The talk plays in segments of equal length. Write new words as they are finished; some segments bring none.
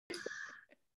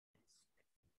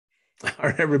All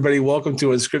right, everybody, welcome to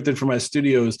Unscripted from my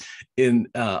studios in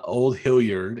Old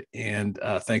Hilliard. And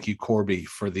thank you, Corby,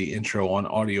 for the intro on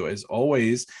audio. As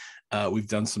always, we've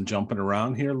done some jumping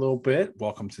around here a little bit.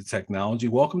 Welcome to technology.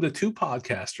 Welcome to two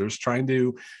podcasters trying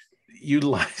to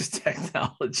utilize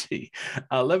technology.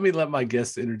 Let my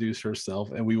guest introduce herself,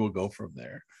 and we will go from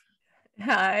there.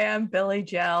 Hi, I'm Billie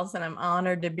Jauss, and I'm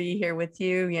honored to be here with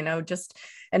you. Just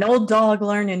an old dog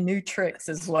learning new tricks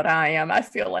is what I am. I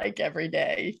feel like every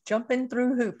day, jumping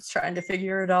through hoops, trying to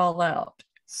figure it all out.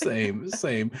 Same.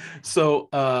 So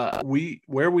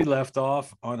where we left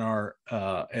off on our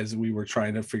as we were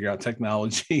trying to figure out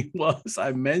technology was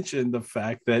I mentioned the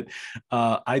fact that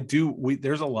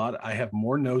there's a lot. I have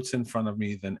more notes in front of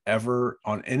me than ever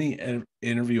on any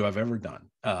interview I've ever done.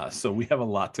 So we have a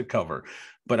lot to cover.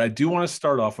 But I do want to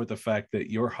start off with the fact that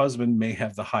your husband may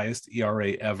have the highest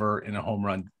ERA ever in a home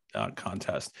run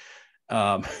contest.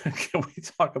 Can we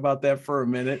talk about that for a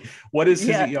minute? What is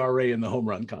his ERA in the home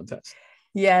run contest?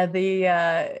 Yeah,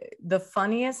 the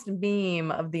funniest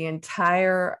meme of the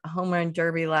entire home run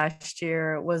derby last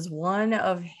year was one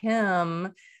of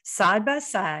him side by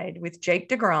side with Jake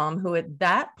DeGrom, who at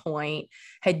that point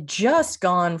had just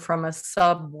gone from a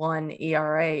sub 1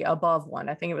 ERA above 1.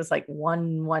 I think it was like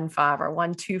 1.15 or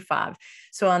 1.25.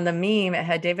 So on the meme, it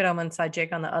had David on one side,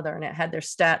 Jake on the other, and it had their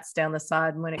stats down the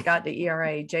side. And when it got to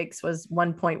ERA, Jake's was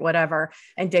 1 point whatever,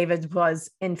 and David's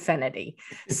was infinity.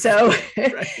 So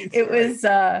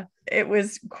it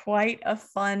was quite a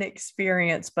fun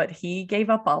experience, but he gave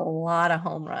up a lot of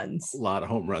home runs.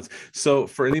 So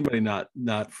for anybody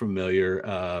not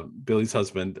familiar, Billy's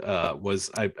husband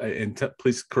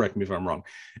please correct me if I'm wrong.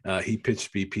 He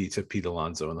pitched BP to Pete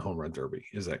Alonso in the home run derby.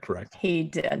 Is that correct? He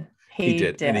did. He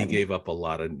did. And he gave up a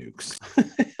lot of nukes.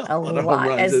 a lot of home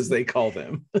runs, as they call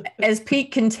them. As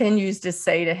Pete continues to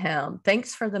say to him,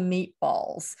 thanks for the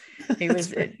meatballs.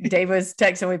 Dave was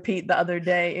texting with Pete the other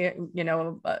day,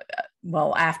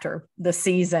 after the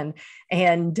season.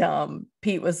 And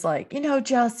Pete was like,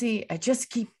 Jesse, I just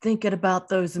keep thinking about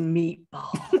those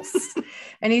meatballs.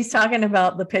 And he's talking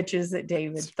about the pitches that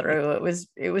David threw. It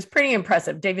was pretty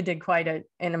impressive. David did quite an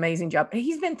amazing job.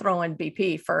 He's been throwing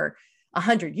BP for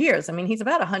 100 years. I mean, he's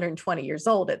about 120 years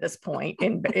old at this point.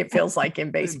 And it feels like in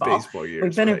baseball.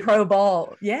 We've been in pro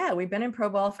ball. Yeah, we've been in pro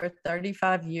ball for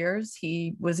 35 years.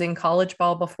 He was in college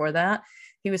ball before that.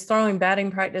 He was throwing batting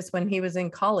practice when he was in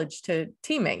college to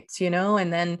teammates,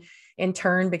 and then in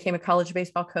turn became a college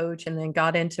baseball coach and then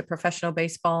got into professional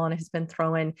baseball and has been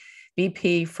throwing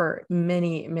BP for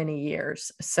many, many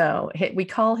years. So we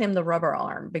call him the rubber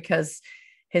arm because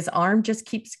his arm just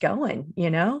keeps going,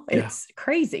 It's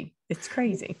crazy. It's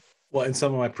crazy. Well, in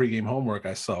some of my pregame homework,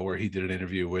 I saw where he did an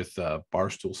interview with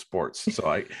Barstool Sports.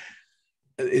 So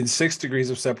in 6 degrees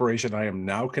of separation, I am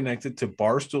now connected to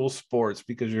Barstool Sports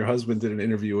because your husband did an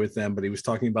interview with them, but he was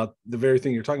talking about the very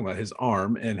thing you're talking about, his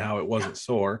arm and how it wasn't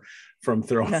sore from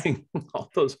throwing all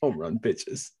those home run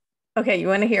pitches. Okay, you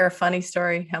want to hear a funny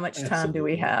story? How much time do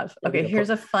we have? Okay, here's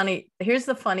the funny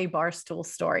Barstool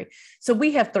story. So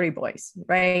we have 3 boys,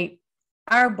 right?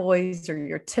 Our boys are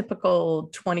your typical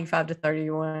 25 to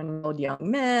 31-year-old young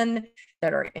men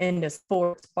that are into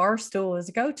sports. Barstool is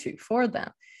a go-to for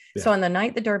them. Yeah. So on the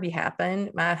night the derby happened,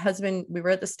 my husband, we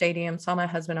were at the stadium, saw my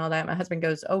husband, all that. My husband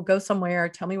goes, "Oh, go somewhere.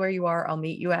 Tell me where you are. I'll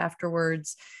meet you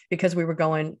afterwards," because we were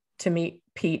going to meet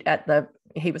Pete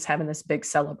he was having this big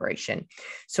celebration.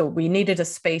 So we needed a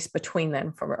space between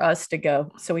them for us to go.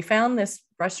 So we found this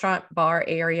restaurant bar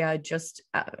area just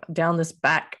down this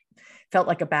back, felt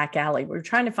like a back alley. We were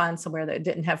trying to find somewhere that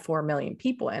didn't have 4 million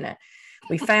people in it.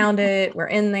 We found it. We're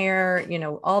in there,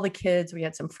 all the kids, we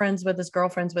had some friends with us,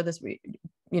 girlfriends with us.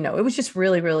 It was just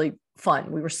really, really fun.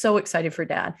 We were so excited for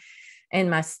Dad. And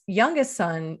my youngest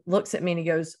son looks at me and he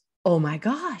goes, "Oh my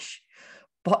gosh."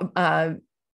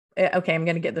 Okay, I'm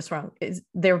going to get this wrong.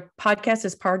 Their podcast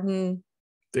is Pardon.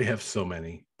 They have so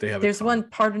many. There's one,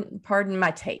 Pardon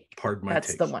My Take.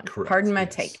 That's the one. Correct. Pardon My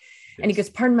Take. And he goes,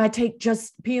 "Pardon my take,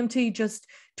 PMT just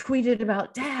tweeted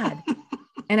about Dad."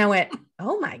 And I went,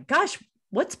 "Oh my gosh,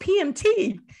 what's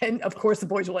PMT?" And of course the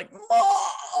boys were like,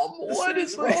 "Mom, what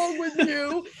is wrong with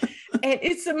you?" And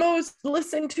it's the most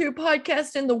listened to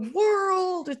podcast in the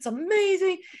world. It's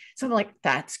amazing. So I'm like,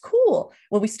 that's cool.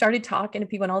 Well, we started talking to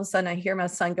people and all of a sudden I hear my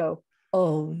son go,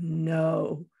 "Oh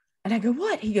no." And I go,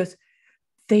 "What?" He goes,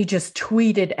 "They just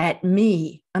tweeted at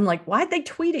me." I'm like, "Why'd they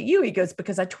tweet at you?" He goes,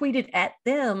 "Because I tweeted at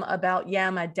them about,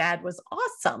 my dad was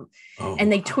awesome."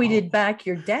 And they tweeted back,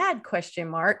 "Your dad?" ?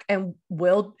 And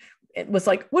Will it was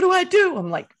like, "What do I do?" I'm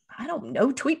like, "I don't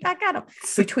know. Tweet back at him."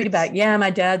 So we tweeted back, "Yeah,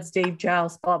 my dad's Dave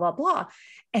Joust, blah, blah, blah."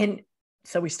 And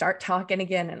So we start talking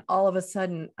again, and all of a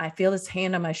sudden I feel this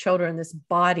hand on my shoulder and this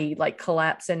body like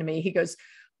collapse into me. He goes,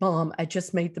 Mom, I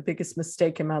just made the biggest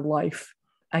mistake in my life.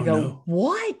 I go, no.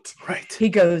 What? Right. He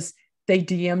goes, they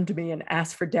DM'd me and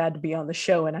asked for Dad to be on the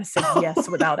show. And I said, yes,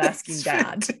 without asking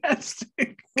Dad.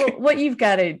 Fantastic. Well, what you've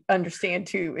got to understand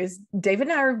too is David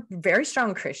and I are very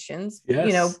strong Christians. Yes,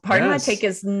 you know, Pardon My yes. Take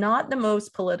is not the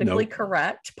most politically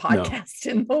correct podcast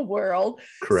in the world.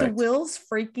 Correct. So Will's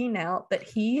freaking out that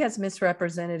he has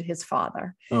misrepresented his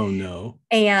father. Oh no.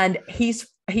 And he's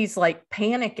like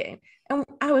panicking. And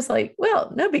I was like,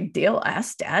 well, no big deal.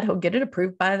 Ask Dad. He'll get it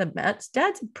approved by the Mets.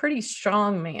 Dad's a pretty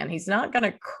strong man. He's not going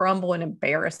to crumble and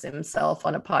embarrass himself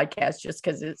on a podcast just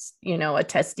because it's, you know, a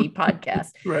testy podcast.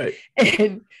 Right.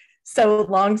 And so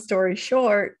long story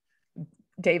short,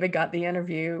 David got the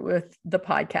interview with the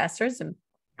podcasters, and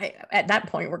at that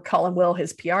point we're calling Will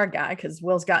his PR guy because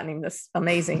Will's gotten him this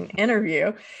amazing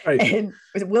interview. Right. And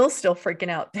Will's still freaking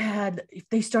out. Dad, if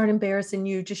they start embarrassing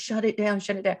you, just shut it down.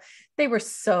 They were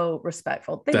so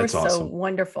respectful. That's were so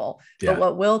wonderful. Yeah. But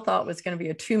what Will thought was going to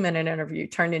be a 2-minute interview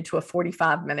turned into a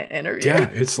 45-minute interview. Yeah,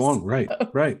 it's long. Right.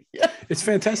 Right. Yeah. It's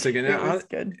fantastic. And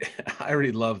good. I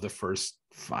already love the first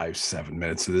 5-7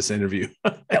 minutes of this interview.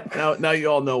 now you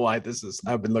all know why this is.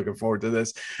 I've been looking forward to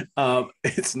this.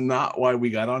 It's not why we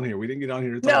got on here. We didn't get on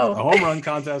here to talk about the home run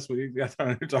contest. We didn't get on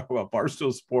here to talk about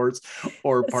Barstool Sports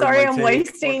or sorry, I'm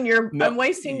wasting your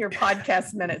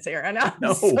podcast minutes here, and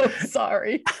I'm so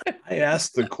sorry. I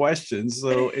asked the questions,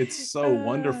 so it's so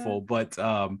wonderful. But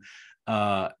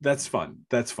that's fun.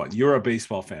 You're a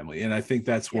baseball family, and I think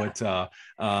that's what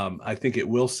I think it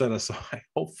will set us up.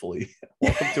 Hopefully,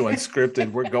 welcome to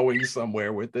Unscripted. We're going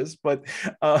somewhere with this, but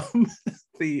I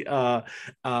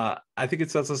think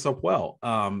it sets us up well.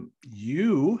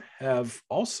 You have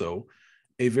also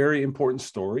a very important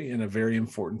story and a very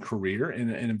important career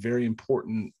and a very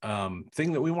important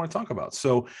thing that we want to talk about.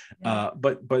 So,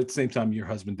 but at the same time, your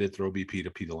husband did throw BP to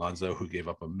Pete Alonso, who gave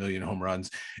up 1 million home runs,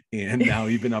 and now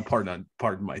you've been on Pardon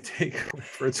My Take,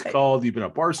 whatever it's called. You've been on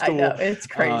Barstool. I know, it's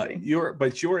crazy.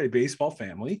 You're a baseball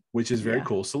family, which is very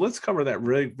cool. So let's cover that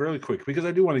really, really quick because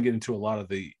I do want to get into a lot of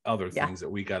the other things that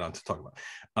we got on to talk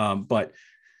about. But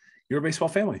you're a baseball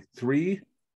family, 3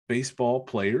 baseball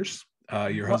players.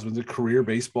 Your husband's a career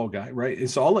baseball guy, right? And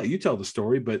so I'll let you tell the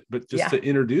story, but just to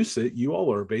introduce it, you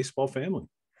all are a baseball family.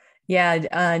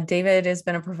 Yeah. David has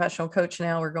been a professional coach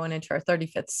now. We're going into our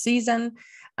 35th season.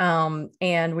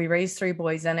 And we raised 3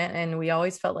 boys in it. And we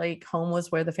always felt like home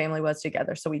was where the family was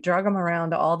together. So we drug them around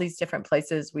to all these different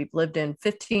places. We've lived in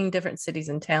 15 different cities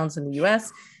and towns in the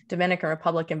US, Dominican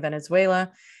Republic, and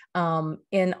Venezuela.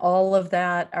 In all of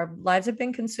that, our lives have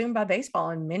been consumed by baseball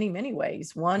in many, many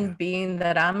ways. One being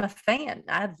that I'm a fan.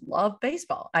 I love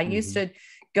baseball. I used to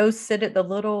go sit at the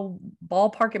little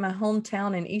ballpark in my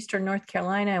hometown in Eastern North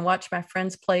Carolina and watch my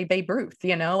friends play Babe Ruth,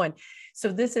 and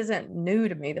so this isn't new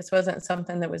to me. This wasn't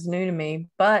something that was new to me,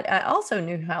 but I also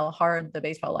knew how hard the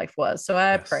baseball life was. So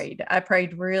I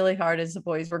prayed really hard as the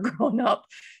boys were growing up.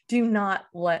 Do not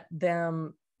let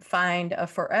them find a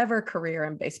forever career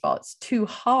in baseball. It's too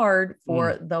hard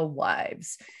for the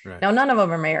wives. Right. Now, none of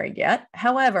them are married yet.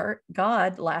 However,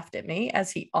 God laughed at me,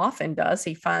 as he often does.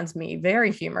 He finds me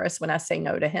very humorous when I say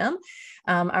no to him.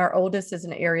 Our oldest is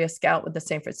an area scout with the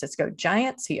San Francisco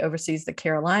Giants. He oversees the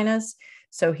Carolinas.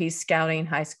 So he's scouting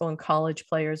high school and college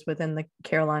players within the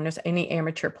Carolinas, any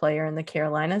amateur player in the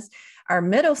Carolinas. Our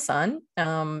middle son,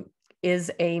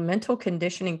 is a mental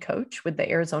conditioning coach with the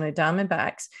Arizona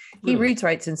Diamondbacks. He reads,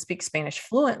 writes, and speaks Spanish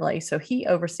fluently. So he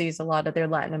oversees a lot of their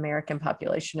Latin American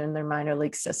population in their minor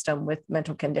league system with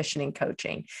mental conditioning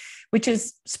coaching, which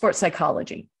is sports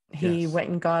psychology. He went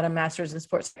and got a master's in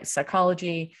sports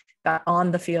psychology, got on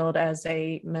the field as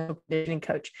a mental conditioning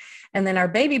coach. And then our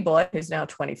baby boy, who's now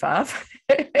 25,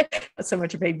 not so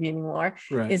much a baby anymore,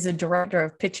 is a director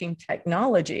of pitching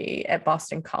technology at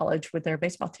Boston College with their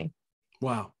baseball team.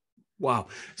 Wow.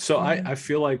 So I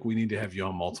feel like we need to have you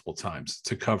on multiple times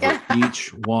to cover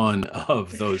each one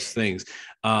of those things.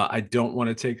 I don't want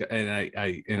to take, and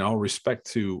I in all respect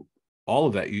to all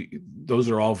of that, those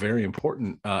are all very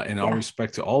important. In all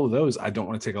respect to all of those, I don't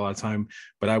want to take a lot of time,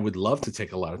 but I would love to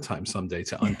take a lot of time someday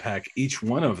to unpack each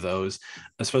one of those,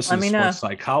 especially the sports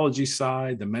psychology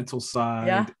side, the mental side.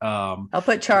 Yeah. I'll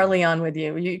put Charlie on with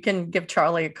you. You can give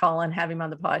Charlie a call and have him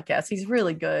on the podcast. He's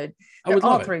really good. They're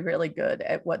all 3 really good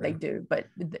at what they do. But,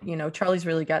 Charlie's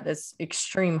really got this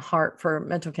extreme heart for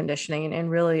mental conditioning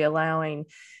and really allowing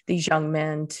these young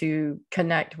men to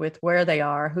connect with where they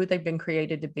are, who they've been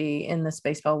created to be in this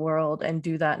baseball world, and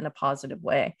do that in a positive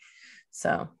way.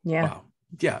 So,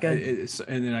 Yeah, Good.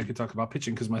 and then I could talk about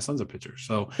pitching because my son's a pitcher.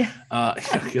 So, Yeah.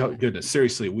 goodness,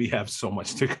 seriously, we have so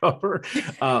much to cover.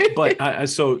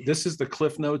 So this is the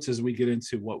cliff notes as we get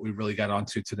into what we really got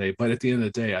onto today. But at the end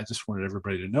of the day, I just wanted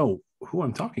everybody to know who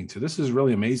I'm talking to. This is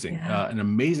really amazing, Yeah. an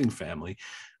amazing family.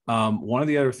 One of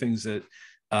the other things that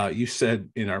you said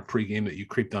in our pregame that you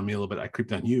creeped on me a little bit, I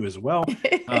creeped on you as well.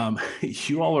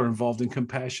 You all are involved in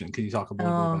compassion. Can you talk a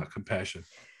little bit about compassion?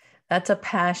 That's a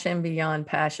passion beyond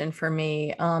passion for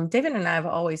me. David and I have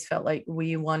always felt like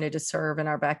we wanted to serve in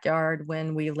our backyard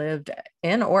when we lived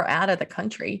in or out of the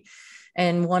country.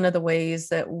 And one of the ways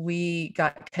that we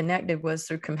got connected was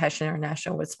through Compassion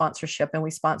International with sponsorship. And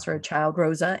we sponsor a child,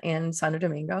 Rosa, in Santo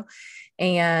Domingo.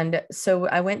 And so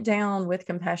I went down with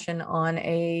Compassion on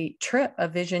a trip, a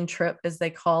vision trip, as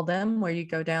they call them, where you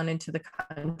go down into the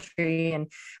country.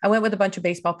 And I went with a bunch of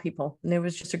baseball people. And there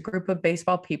was just a group of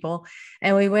baseball people.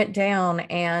 And we went down,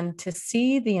 and to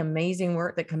see the amazing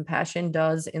work that Compassion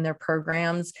does in their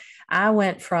programs, I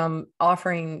went from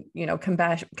offering,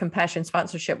 compassion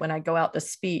sponsorship. When I go out to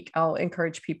speak, I'll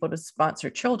encourage people to sponsor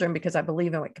children because I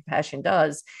believe in what Compassion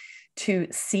does, to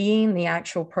seeing the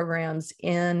actual programs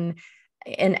in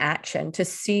action, to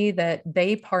see that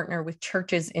they partner with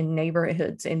churches in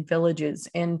neighborhoods, in villages,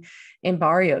 in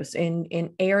barrios,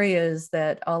 in areas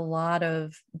that a lot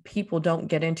of people don't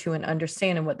get into and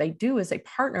understand. And what they do is they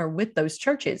partner with those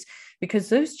churches, because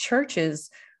those churches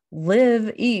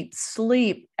live, eat,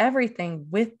 sleep, everything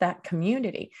with that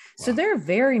community. Wow. So there are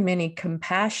very many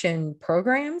compassion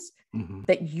programs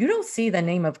that you don't see the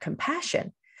name of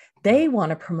Compassion. They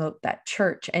want to promote that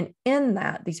church. And in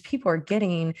that, these people are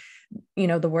getting,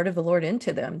 the word of the Lord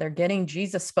into them. They're getting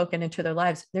Jesus spoken into their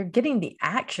lives. They're getting the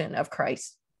action of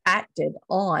Christ acted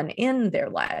on in their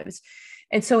lives.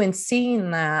 And so in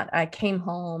seeing that, I came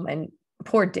home, and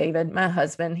poor David, my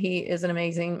husband, he is an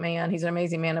amazing man. He's an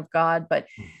amazing man of God, but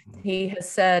he has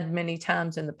said many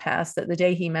times in the past that the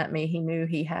day he met me, he knew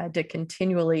he had to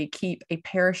continually keep a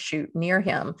parachute near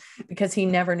him, because he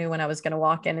never knew when I was going to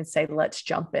walk in and say, let's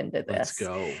jump into this. Let's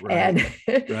go. Right.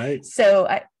 And right. So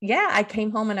I came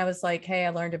home and I was like, hey, I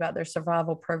learned about their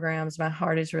survival programs. My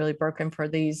heart is really broken for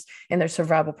these. In their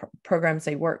survival programs,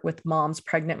 they work with moms,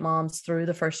 pregnant moms, through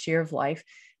the first year of life.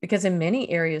 Because in many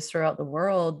areas throughout the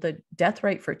world, the death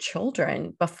rate for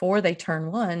children before they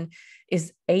turn 1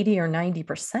 is 80 or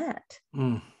 90%.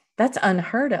 That's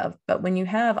unheard of. But when you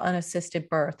have unassisted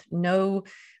birth, no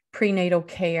prenatal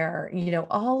care,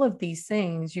 all of these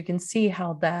things, you can see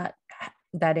how that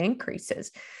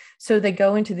increases. So they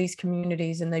go into these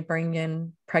communities and they bring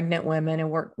in pregnant women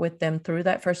and work with them through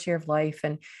that first year of life.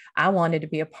 And I wanted to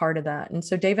be a part of that. And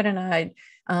so David and I,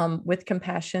 with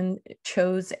Compassion,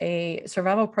 chose a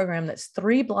survival program that's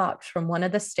 3 blocks from one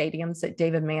of the stadiums that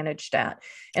David managed at,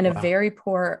 in a very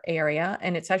poor area.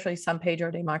 And it's actually San Pedro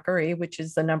de Macorís, which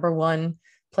is the #1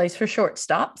 place for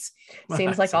shortstops.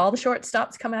 Seems like all the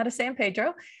shortstops come out of San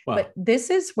Pedro. But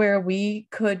this is where we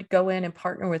could go in and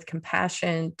partner with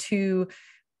Compassion to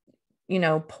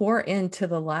pour into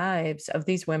the lives of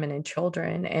these women and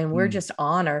children. And we're just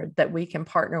honored that we can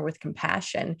partner with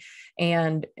Compassion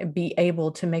and be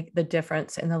able to make the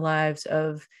difference in the lives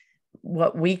of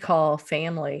what we call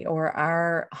family, or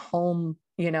our home.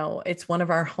 It's one of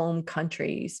our home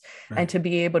countries, and to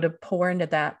be able to pour into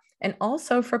that. And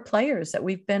also for players that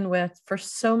we've been with for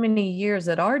so many years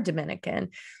that are Dominican,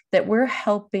 that we're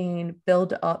helping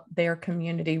build up their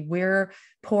community. We're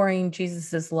pouring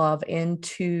Jesus's love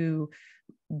into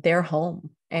their home.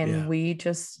 And we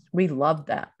love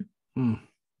that.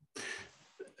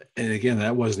 And again,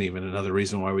 that wasn't even another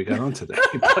reason why we got on today,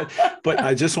 but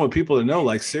I just want people to know,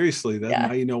 like, seriously, that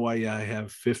now you know why I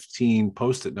have 15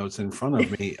 Post-it notes in front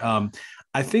of me.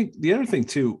 I think the other thing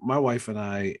too, my wife and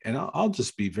I'll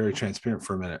just be very transparent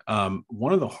for a minute.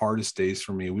 One of the hardest days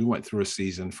for me, we went through a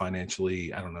season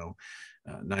financially, I don't know,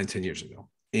 9-10 years ago.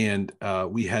 And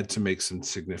we had to make some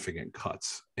significant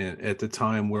cuts at the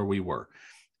time where we were.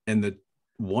 And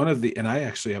and I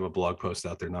actually have a blog post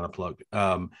out there, not a plug,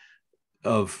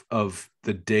 of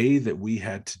the day that we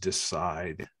had to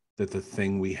decide that the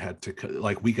thing we had to cut,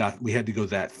 like we had to go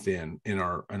that thin in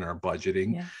our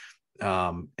budgeting.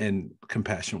 And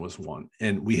Compassion was one,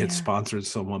 and we had sponsored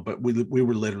someone, but we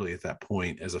were literally at that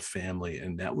point as a family.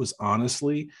 And that was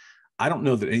honestly, I don't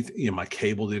know that anything, my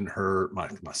cable didn't hurt, my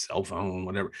cell phone,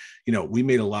 whatever, we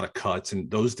made a lot of cuts, and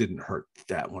those didn't hurt.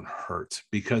 That one hurt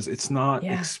because it's not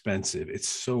expensive. It's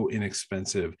so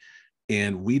inexpensive.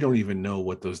 And we don't even know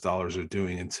what those dollars are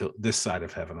doing until this side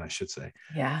of heaven, I should say.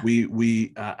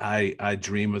 I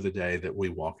dream of the day that we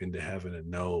walk into heaven and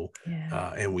know,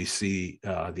 and we see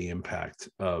the impact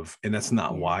of, and that's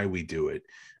not why we do it.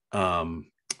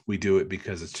 we do it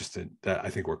because it's just that I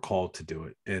think we're called to do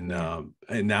it. And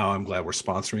now I'm glad we're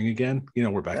sponsoring again.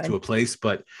 We're back to a place,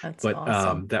 but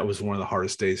awesome. That was one of the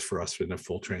hardest days for us. In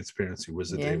full transparency, was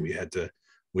the day we had to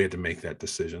make that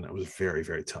decision. That was very,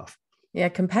 very tough. Yeah,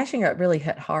 Compassion got really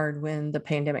hit hard when the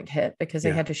pandemic hit, because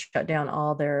they had to shut down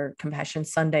all their Compassion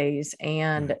Sundays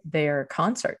and their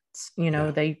concerts.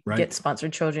 They get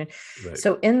sponsored children. Right.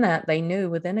 So in that, they knew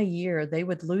within a year they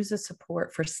would lose the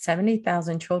support for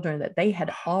 70,000 children that they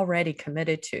had already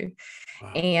committed to.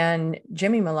 Wow. And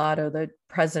Jimmy Mulatto, the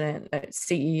president,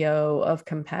 CEO of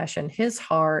Compassion, his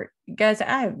heart, guys,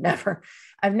 I've never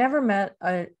met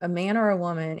a man or a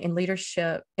woman in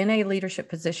a leadership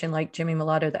position like Jimmy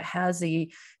Mulatto that has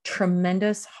the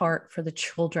tremendous heart for the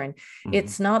children. Mm-hmm.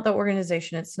 It's not the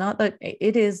organization.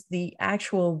 It is the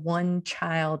actual one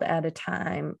child at a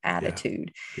time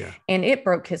attitude. Yeah. And it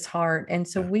broke his heart. And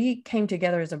so we came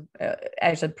together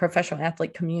as a professional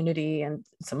athlete community and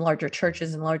some larger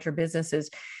churches and larger businesses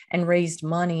and raised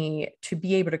money to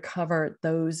be able to cover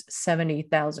those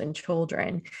 70,000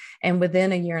 children. And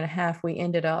within a year and a half, we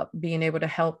ended up being able to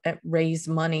help raise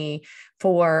money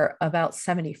for about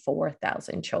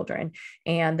 74,000 children.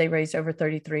 And they raised over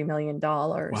 $33 million.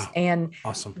 Wow. And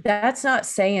awesome. That's not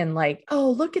saying like, oh,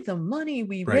 look at the money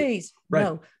we raised. Right.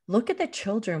 No, look at the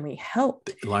children we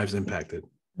helped. Lives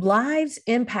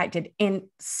impacted. And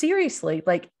seriously,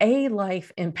 like a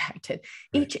life impacted,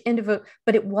 each individual,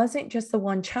 but it wasn't just the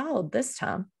one child this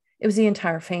time. It was the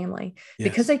entire family.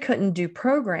 Because they couldn't do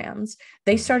programs.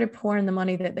 They started pouring the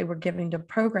money that they were giving to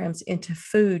programs into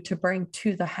food to bring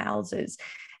to the houses.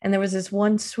 And there was this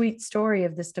one sweet story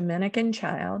of this Dominican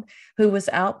child who was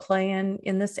out playing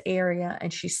in this area,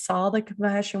 and she saw the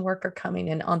compassion worker coming.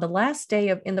 And on the last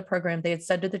day in the program, they had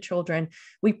said to the children,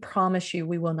 "We promise you,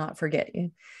 we will not forget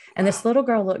you." And this little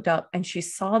girl looked up and she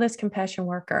saw this compassion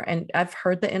worker. And I've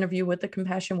heard the interview with the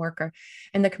compassion worker,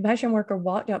 and the compassion worker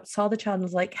walked up, saw the child and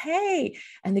was like, "Hey."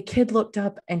 And the kid looked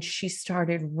up and she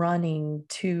started running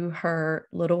to her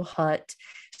little hut,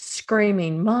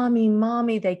 screaming, "Mommy,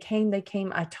 mommy, they came.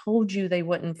 I told you they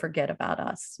wouldn't forget about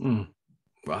us."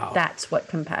 Wow. That's what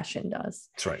compassion does.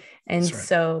 That's right. And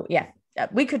so,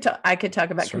 I could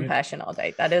talk about compassion all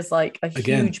day. That is like a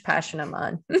huge passion of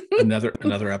mine.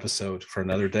 another episode for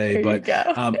another day. But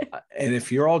and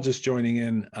if you're all just joining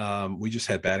in, we just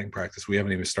had batting practice. We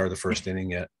haven't even started the first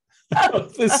inning yet. That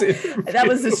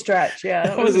was a stretch. Yeah,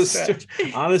 that was a stretch.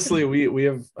 Honestly, we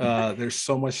have there's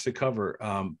so much to cover.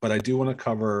 But I do want to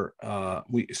cover.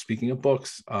 Speaking of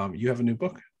books, you have a new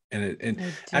book, and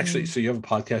actually, so you have a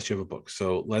podcast, you have a book.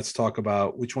 So let's talk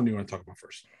about, which one do you want to talk about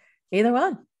first? Either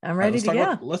one. I'm ready to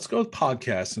go. Let's go with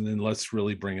podcasts, and then let's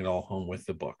really bring it all home with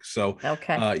the book. So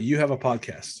you have a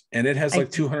podcast, and it has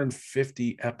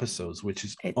 250 episodes, which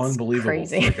is unbelievable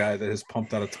for a guy that has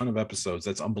pumped out a ton of episodes.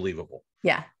 That's unbelievable.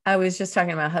 Yeah. I was just talking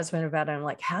to my husband about it. I'm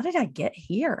like, how did I get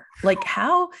here? Like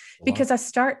how, because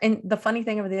and the funny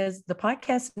thing of it is the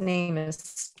podcast name is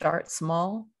Start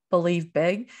Small, Believe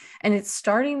Big. And it's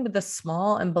starting with the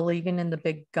small and believing in the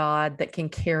big God that can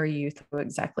carry you through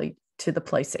exactly to the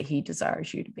place that he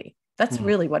desires you to be. That's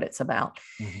really what it's about.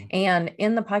 Mm-hmm. And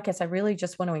in the podcast, I really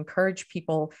just want to encourage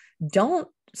people, don't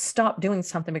stop doing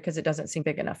something because it doesn't seem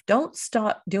big enough. Don't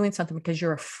stop doing something because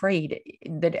you're afraid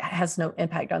that it has no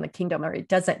impact on the kingdom or it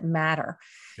doesn't matter.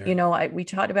 Yeah. We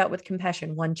talked about with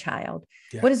compassion, one child.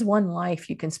 Yeah. What is one life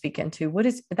you can speak into?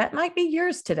 That might be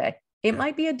yours today. It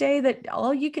might be a day that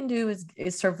all you can do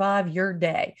is survive your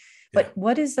day. But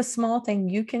what is the small thing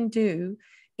you can do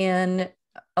in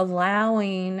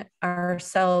allowing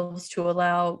ourselves to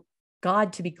allow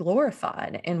God to be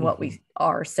glorified in what we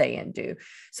are, say, and do?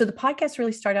 So the podcast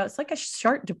really started out, it's like a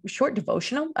short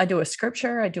devotional. I do a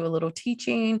scripture, I do a little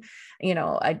teaching,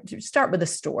 I start with a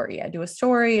story. I do a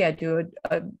story, I do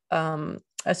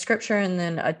a scripture, and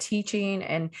then a teaching,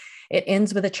 and it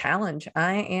ends with a challenge.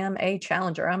 I am a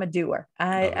challenger. I'm a doer.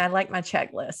 I like my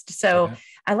checklist. So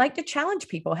I like to challenge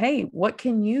people. Hey, what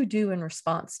can you do in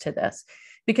response to this?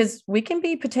 Because we can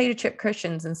be potato chip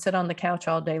Christians and sit on the couch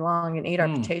all day long and eat our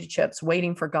potato chips,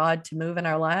 waiting for God to move in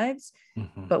our lives.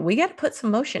 Mm-hmm. But we got to put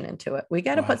some motion into it. We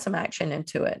got to put some action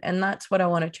into it. And that's what I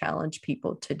want to challenge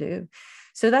people to do.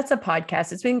 So that's a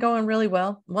podcast. It's been going really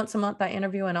well. Once a month, I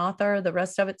interview an author. The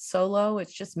rest of it's solo.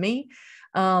 It's just me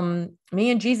and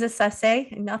Jesus, I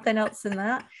say, nothing else than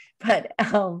that. But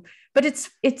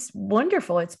it's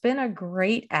wonderful. It's been a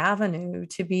great avenue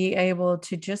to be able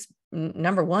to just,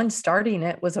 number one, starting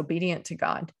it was obedient to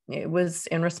God. It was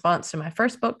in response to my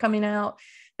first book coming out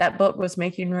That book was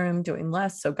Making Room, Doing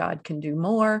Less so God Can Do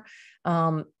More.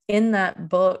 In that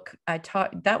book,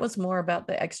 that was more about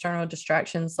the external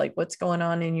distractions, like what's going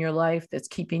on in your life that's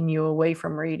keeping you away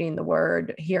from reading the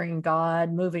word, hearing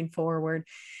God, moving forward.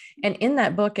 And in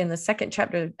that book, in the second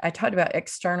chapter, I talked about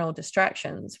external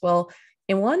distractions. Well,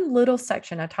 in one little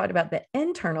section, I talked about the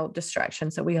internal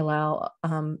distractions that we allow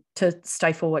to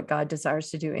stifle what God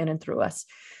desires to do in and through us.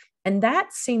 And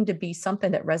that seemed to be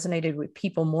something that resonated with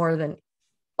people more than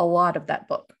a lot of that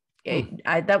book.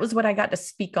 That was what I got to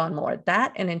speak on more,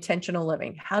 that and intentional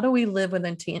living. How do we live with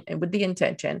the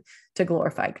intention to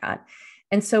glorify God?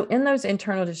 And so in those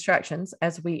internal distractions,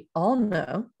 as we all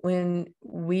know, when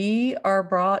we are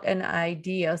brought an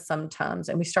idea sometimes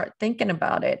and we start thinking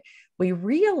about it, we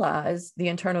realize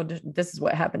this is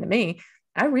what happened to me.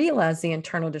 I realized the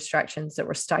internal distractions that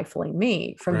were stifling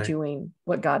me from doing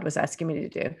what God was asking me to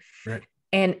do. Right.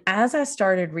 And as I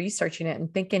started researching it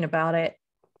and thinking about it,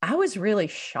 I was really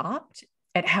shocked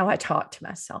at how I talked to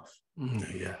myself.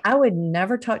 Yeah. I would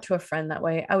never talk to a friend that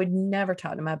way. I would never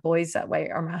talk to my boys that way,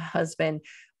 or my husband,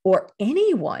 or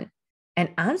anyone. And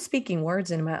I'm speaking words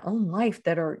in my own life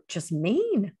that are just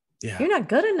mean. Yeah. You're not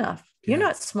good enough. You're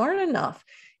not smart enough.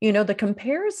 The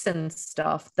comparison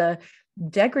stuff, the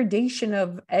degradation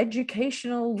of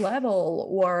educational level,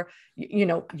 or,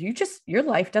 your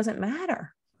life doesn't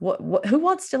matter. Who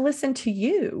wants to listen to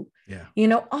you?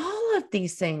 Yeah. All of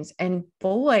these things. And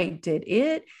boy, did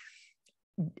it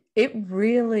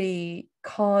really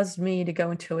caused me to go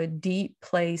into a deep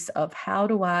place of, how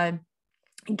do I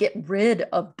get rid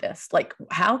of this? Like,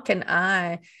 how can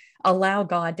I allow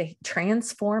God to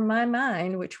transform my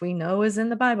mind, which we know is in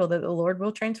the Bible, that the Lord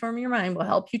will transform your mind, will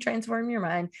help you transform your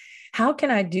mind. How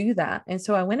can I do that? And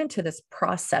so I went into this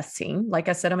processing. Like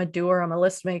I said, I'm a doer, I'm a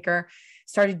list maker.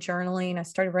 Started journaling. I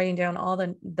started writing down all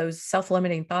those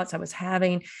self-limiting thoughts I was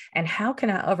having, and how can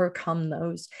I overcome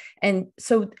those? And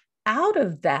so out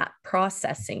of that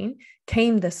processing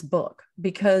came this book,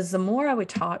 because the more I would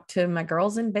talk to my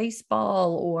girls in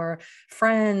baseball or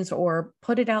friends, or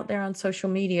put it out there on social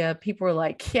media, people were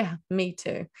like, yeah, me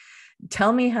too.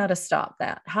 Tell me how to stop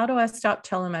that. How do I stop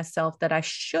telling myself that I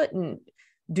shouldn't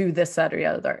do this, that, or the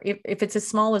other? If it's as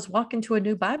small as walk into a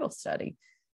new Bible study,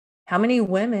 how many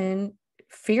women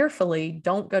fearfully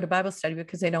don't go to Bible study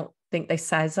because they don't think they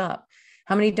size up?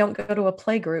 How many don't go to a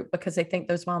play group because they think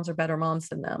those moms are better moms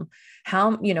than them? How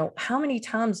many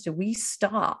times do we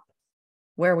stop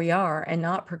where we are and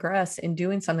not progress in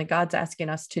doing something God's asking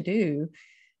us to do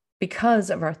because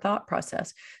of our thought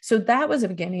process? So that was the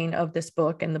beginning of this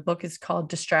book. And the book is called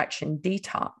Distraction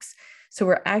Detox. So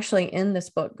we're actually in this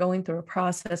book going through a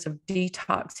process of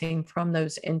detoxing from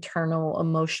those internal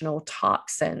emotional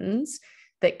toxins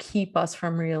that keep us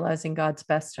from realizing God's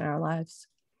best in our lives.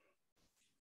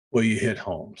 Well, you hit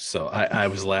home. So I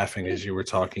was laughing as you were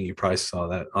talking. You probably saw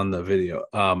that on the video.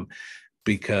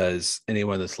 Because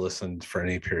anyone that's listened for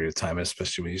any period of time,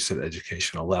 especially when you said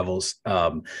educational levels,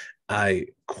 I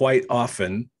quite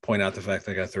often point out the fact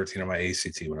that I got 13 on my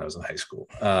ACT when I was in high school.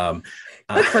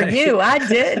 Good for you. I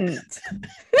didn't.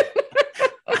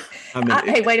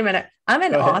 Hey, wait a minute. I'm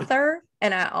an author,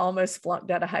 and I almost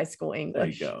flunked out of high school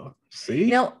English. There you go. See?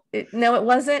 No, it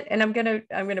wasn't. And I'm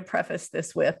gonna preface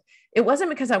this with, it wasn't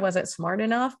because I wasn't smart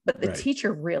enough, but the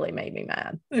teacher really made me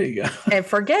mad. There you go. And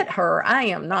forget her. I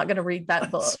am not going to read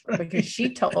that book because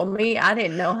she told me I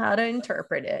didn't know how to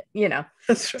interpret it.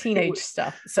 That's right. Teenage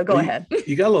stuff. So go ahead.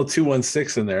 You got a little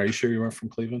 216 in there. Are you sure you weren't from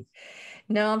Cleveland?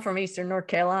 No, I'm from Eastern North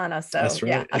Carolina. So that's right.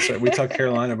 Yeah. That's right. We talked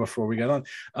Carolina before we got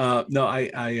on. No, I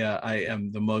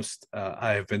am the most.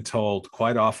 I have been told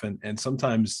quite often, and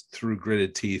sometimes through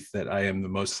gritted teeth, that I am the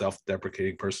most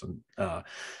self-deprecating person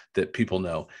that people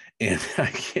know. And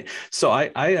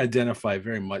I identify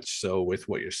very much so with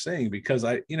what you're saying, because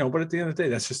but at the end of the day,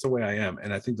 that's just the way I am.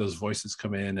 And I think those voices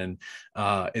come in, and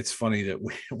it's funny that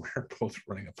we're both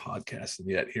running a podcast, and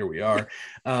yet here we are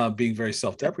being very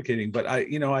self-deprecating. But I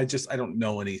don't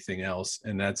know anything else.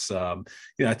 And that's, I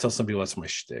tell some people that's my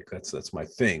shtick. That's my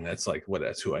thing. That's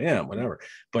who I am, whatever.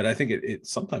 But I think it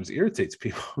sometimes irritates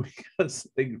people because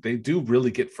they do really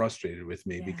get frustrated with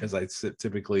me because I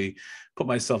typically put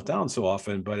myself down so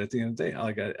often. But at the end of the day,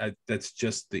 I that's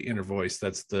just the inner voice.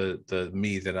 That's the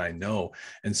me that I know.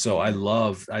 And so I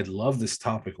love this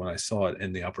topic when I saw it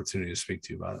and the opportunity to speak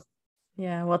to you about it.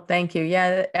 Yeah. Well, thank you.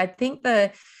 Yeah. I think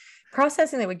the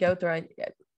processing that we go through,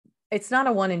 it's not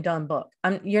a one and done book.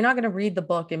 You're not going to read the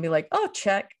book and be like, oh,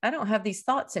 check, I don't have these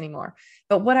thoughts anymore.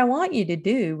 But what I want you to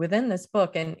do within this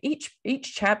book, and each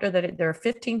chapter there are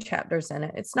 15 chapters in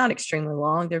it. It's not extremely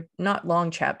long. They're not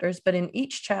long chapters, but in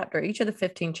each chapter, each of the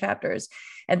 15 chapters,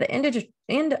 at the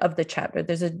end of the chapter,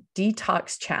 there's a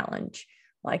detox challenge.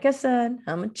 Like I said,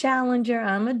 I'm a challenger,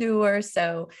 I'm a doer.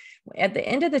 So at the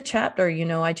end of the chapter,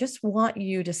 I just want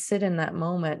you to sit in that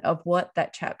moment of what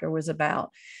that chapter was about.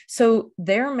 So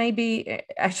there may be,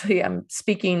 actually, I'm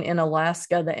speaking in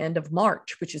Alaska the end of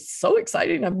March, which is so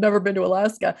exciting. I've never been to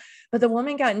Alaska, but the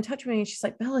woman got in touch with me and she's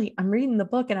like, Billie, I'm reading the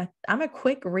book and I'm a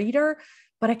quick reader,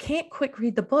 but I can't quick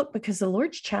read the book because the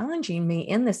Lord's challenging me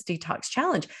in this detox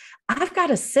challenge. I've got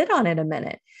to sit on it a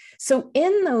minute. So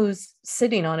in those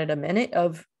sitting on it a minute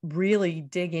of really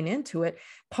digging into it,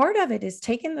 part of it is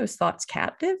taking those thoughts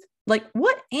captive. Like,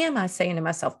 what am I saying to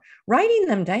myself? Writing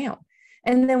them down.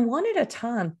 And then one at a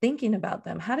time, thinking about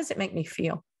them. How does it make me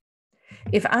feel?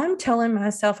 If I'm telling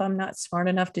myself I'm not smart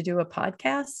enough to do a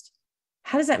podcast,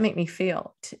 how does that make me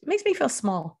feel? It makes me feel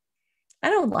small.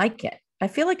 I don't like it. I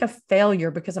feel like a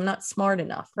failure because I'm not smart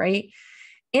enough, right?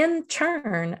 In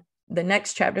turn, the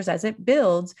next chapters, as it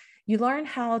builds, you learn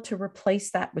how to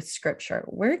replace that with scripture.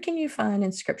 Where can you find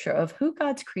in scripture of who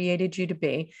God's created you to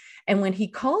be? And when he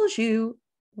calls you,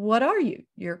 what are you?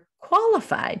 You're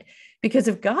qualified. Because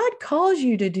if God calls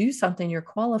you to do something, you're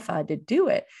qualified to do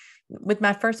it. With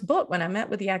my first book, when I met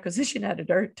with the acquisition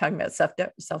editor, talking about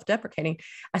self-deprecating,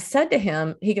 I said to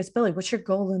him, he goes, Billie, what's your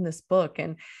goal in this book?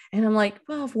 And I'm like,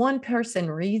 well, if one person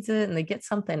reads it and they get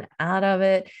something out of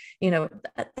it,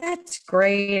 that's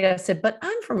great. I said, but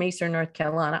I'm from Eastern North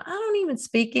Carolina. I don't even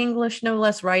speak English, no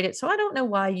less write it. So I don't know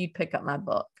why you'd pick up my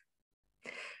book.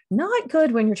 Not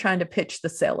good when you're trying to pitch the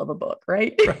sale of a book,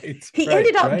 right? He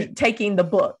ended up taking the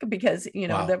book because,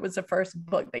 wow, that was the first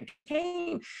book that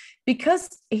came,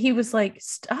 because he was like,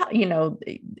 stop,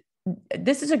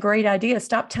 this is a great idea.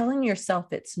 Stop telling yourself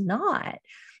it's not.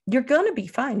 You're going to be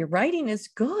fine. Your writing is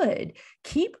good.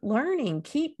 Keep learning,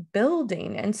 keep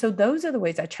building. And so those are the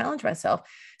ways I challenge myself.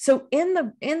 So in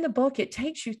the book, it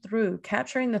takes you through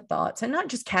capturing the thoughts, and not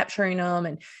just capturing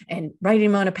them and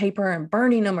writing them on a paper and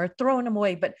burning them or throwing them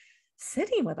away, but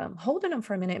sitting with them, holding them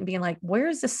for a minute and being like, where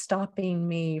is this stopping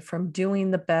me from doing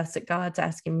the best that God's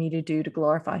asking me to do to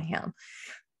glorify him?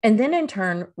 And then in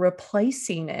turn,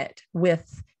 replacing it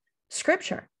with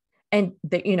scripture. And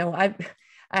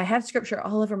I have scripture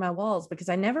all over my walls because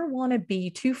I never want to be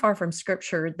too far from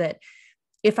scripture, that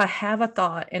if I have a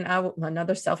thought, and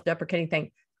another self-deprecating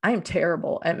thing, I am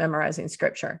terrible at memorizing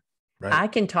scripture. Right. I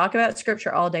can talk about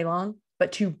scripture all day long,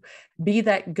 but to be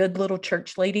that good little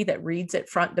church lady that reads it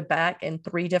front to back in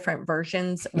 3 different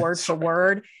versions, word for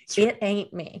word, it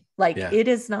ain't me. It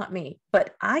is not me,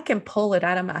 but I can pull it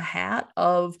out of my hat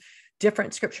of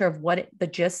different scripture of the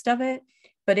gist of it.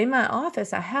 But in my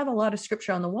office, I have a lot of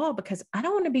scripture on the wall because I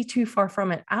don't want to be too far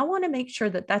from it. I want to make sure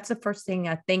that that's the first thing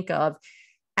I think of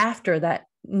after that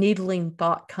needling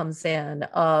thought comes in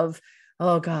of,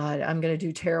 oh God, I'm going to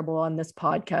do terrible on this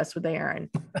podcast with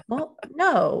Aaron. Well,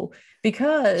 no,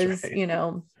 because,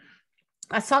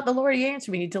 I sought the Lord, he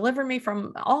answered me, he delivered me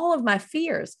from all of my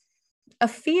fears. A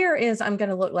fear is I'm going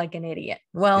to look like an idiot.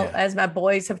 Well, as my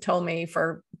boys have told me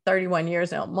for 31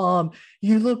 years now, Mom,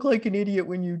 you look like an idiot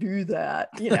when you do that,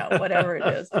 whatever it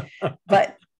is.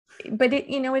 But it,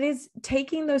 it is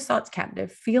taking those thoughts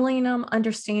captive, feeling them,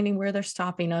 understanding where they're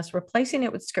stopping us, replacing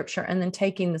it with scripture, and then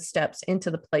taking the steps into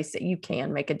the place that you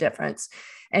can make a difference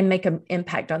and make an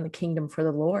impact on the kingdom for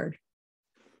the Lord.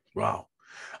 Wow.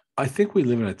 I think we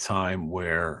live in a time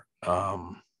where,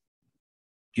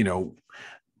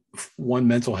 one,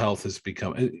 mental health has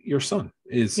become, your son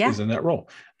is in that role.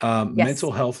 Mental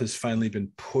health has finally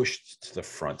been pushed to the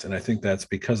front. And I think that's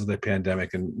because of the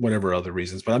pandemic and whatever other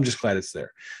reasons, but I'm just glad it's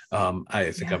there.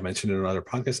 I think I've mentioned it in another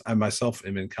podcast. I myself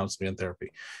am in counseling and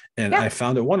therapy, and I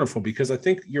found it wonderful because I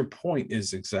think your point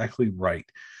is exactly right.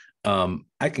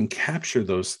 I can capture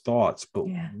those thoughts, but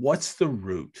what's the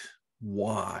root?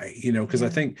 Why? Because I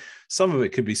think some of it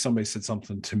could be somebody said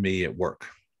something to me at work.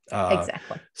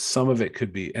 Exactly. Some of it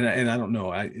could be, and I don't know.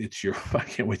 I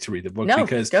can't wait to read the book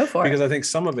because I think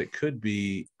some of it could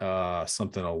be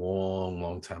something a long,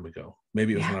 long time ago.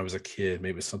 Maybe it was when I was a kid.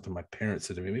 Maybe it was something my parents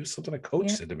said to me. Maybe it was something a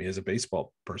coach said to me as a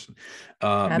baseball person.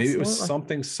 Maybe it was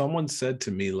something someone said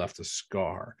to me, left a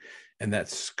scar, and that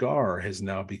scar has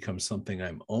now become something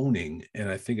I'm owning. And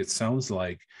I think it sounds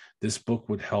like this book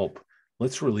would help.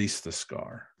 Let's release the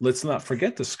scar. Let's not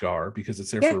forget the scar because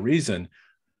it's there for a reason.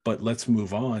 But let's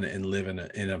move on and live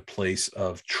in a place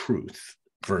of truth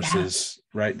versus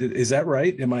right. Is that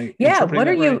right? Am I? Yeah. What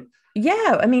are you?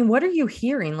 Yeah. I mean, what are you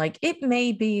hearing? Like, it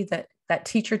may be that that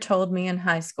teacher told me in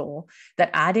high school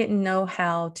that I didn't know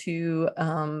how to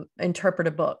interpret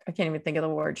a book. I can't even think of the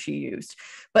word she used,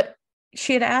 but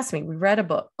she had asked me, we read a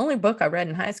book. Only book I read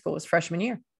in high school was freshman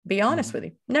year. Be honest with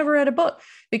you, never read a book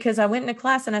because I went into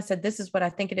class and I said, this is what I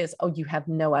think it is. Oh, you have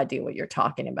no idea what you're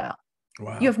talking about. You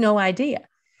Wow. have no idea.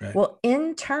 Right. Well,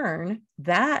 in turn,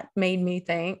 that made me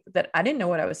think that I didn't know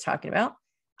what I was talking about.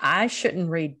 I shouldn't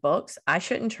read books. I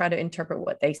shouldn't try to interpret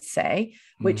what they say,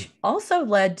 Mm. which also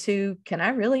led to, can I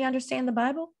really understand the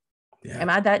Bible? Yeah. Am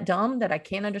I that dumb that I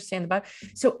can't understand the Bible?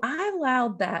 So I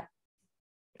allowed that,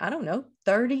 I don't know,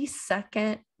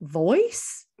 30-second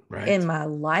voice Right. in my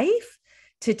life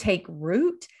to take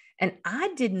root. And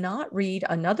I did not read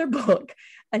another book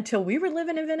until we were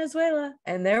living in Venezuela,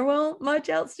 and there wasn't much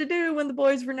else to do when the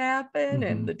boys were napping.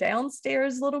 And the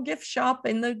downstairs little gift shop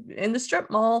in the strip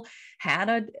mall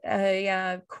had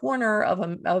a corner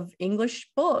of English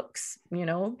books,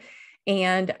 and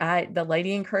the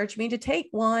lady encouraged me to take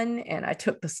one, and I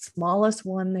took the smallest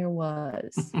one there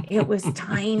was. It was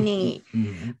tiny.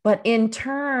 Mm-hmm. But in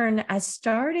turn, I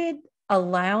started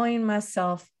allowing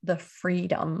myself the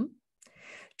freedom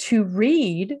to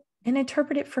read and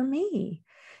interpret it for me.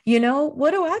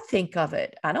 What do I think of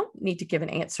it? I don't need to give an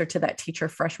answer to that teacher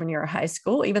freshman year of high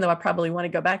school, even though I probably want to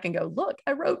go back and go, look,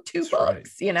 I wrote two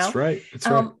books, That's right. That's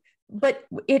right. But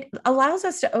it allows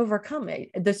us to overcome it.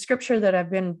 The scripture that I've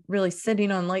been really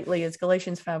sitting on lately is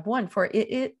Galatians 5:1. For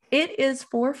it is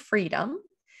for freedom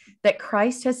that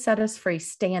Christ has set us free.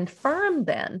 Stand firm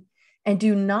then, and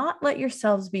do not let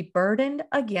yourselves be burdened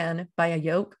again by a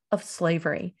yoke of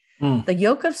slavery. The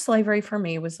yoke of slavery for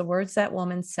me was the words that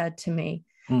woman said to me,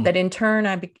 that in turn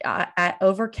I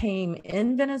overcame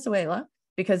in Venezuela,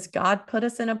 because God put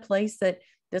us in a place that,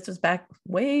 this was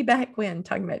way back when,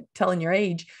 talking about telling your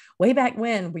age, way back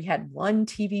when we had one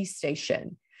TV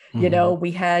station.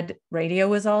 We had radio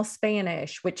was all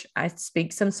Spanish, which I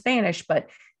speak some Spanish, but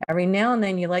every now and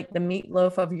then you like the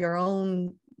meatloaf of your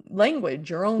own language,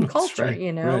 your own culture,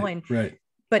 Right. Right.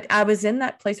 But I was in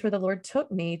that place where the Lord took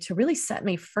me to really set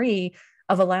me free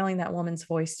of allowing that woman's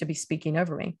voice to be speaking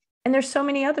over me. And there's so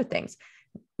many other things.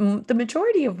 The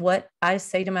majority of what I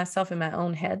say to myself in my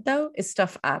own head, though, is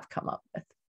stuff I've come up with.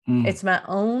 It's my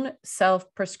own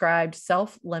self-prescribed,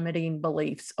 self-limiting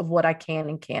beliefs of what I can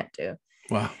and can't do.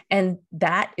 Wow. And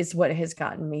that is what has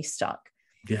gotten me stuck.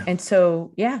 Yeah. And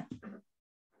so, yeah.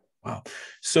 Wow.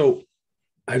 So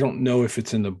I don't know if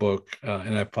it's in the book,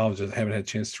 and I apologize, I haven't had a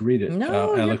chance to read it.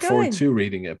 No, I you're look forward good. to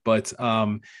reading it, but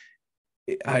I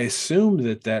assume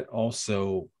that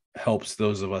also helps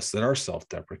those of us that are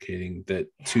self-deprecating, that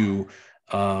to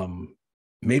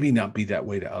maybe not be that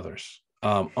way to others.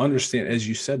 Understand, as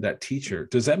you said, that teacher,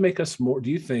 does that make us more,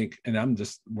 do you think, and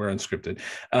we're unscripted.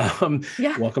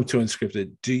 Yeah. Welcome to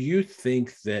Unscripted. Do you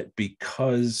think that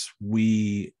because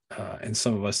we, and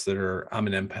some of us that I'm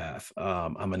an empath,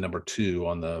 I'm a number 2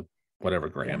 on the whatever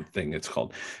gram thing it's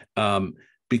called,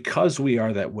 because we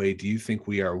are that way, do you think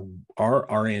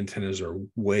our antennas are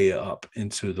way up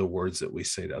into the words that we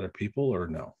say to other people, or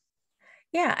no?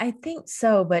 Yeah, I think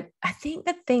so. But I think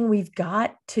the thing we've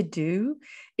got to do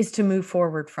is to move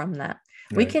forward from that.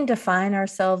 We Right. can define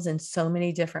ourselves in so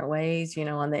many different ways,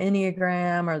 on the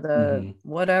Enneagram or the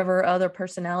whatever other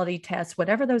personality tests,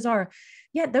 whatever those are.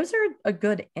 Yeah, those are a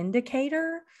good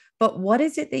indicator. But what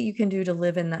is it that you can do to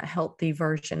live in that healthy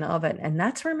version of it? And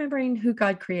that's remembering who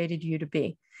God created you to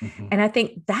be. And I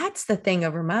think that's the thing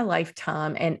over my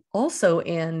lifetime, and also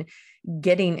in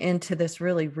getting into this,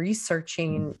 really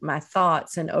researching my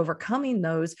thoughts and overcoming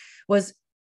those, was,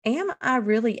 am I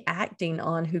really acting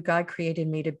on who God created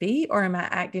me to be, or am I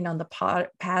acting on the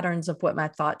patterns of what my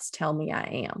thoughts tell me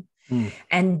I am?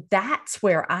 And that's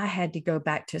where I had to go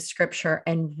back to scripture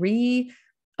and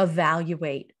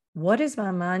reevaluate, what is my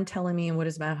mind telling me and what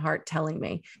is my heart telling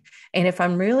me? And if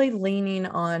I'm really leaning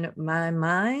on my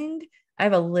mind, I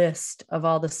have a list of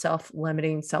all the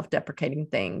self-limiting, self-deprecating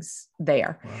things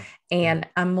there. Wow. And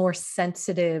I'm more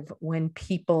sensitive when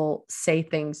people say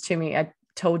things to me. I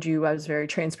told you, I was very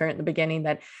transparent in the beginning,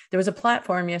 that there was a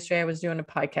platform yesterday I was doing a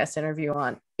podcast interview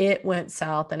on. It went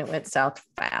south, and it went south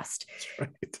fast. That's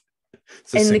right.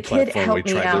 It's the and same the kid platform helped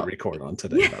we me tried out. to record on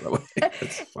today, by the way.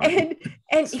 That's and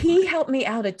That's he helped me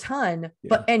out a ton.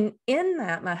 Yeah. And in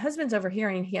that, my husband's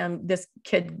overhearing him, this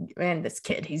kid,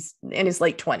 he's in his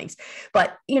late 20s,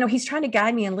 but he's trying to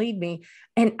guide me and lead me.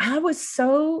 And I was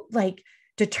so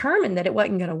determined that it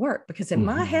wasn't going to work, because in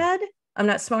my head, I'm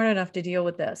not smart enough to deal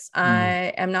with this.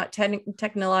 I am not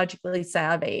technologically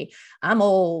savvy. I'm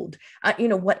old,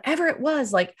 whatever it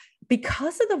was,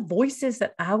 because of the voices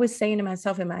that I was saying to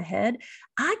myself in my head,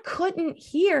 I couldn't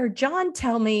hear John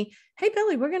tell me, hey,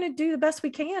 Billy, we're going to do the best we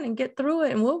can and get through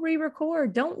it and we'll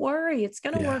re-record. Don't worry. It's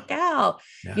going to work out.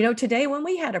 Yeah. Today when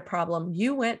we had a problem,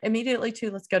 you went immediately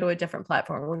to, let's go to a different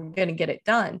platform. We're going to get it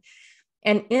done.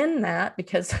 And in that,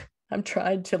 because I'm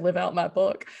trying to live out my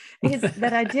book, is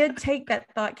that I did take that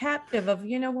thought captive of,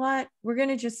 you know what, we're going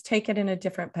to just take it in a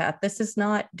different path. This is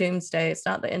not doomsday. It's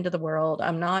not the end of the world.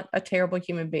 I'm not a terrible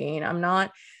human being. I'm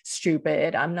not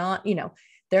stupid. I'm not,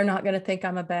 they're not going to think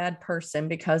I'm a bad person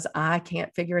because I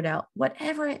can't figure it out,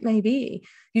 whatever it may be.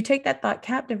 You take that thought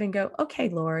captive and go, okay,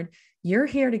 Lord, you're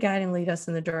here to guide and lead us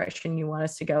in the direction you want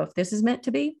us to go. If this is meant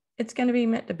to be, it's going to be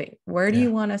meant to be. Where do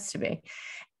you want us to be?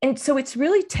 And so it's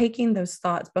really taking those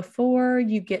thoughts before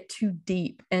you get too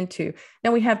deep into,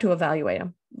 now we have to evaluate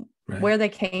them, where they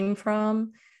came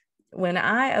from. When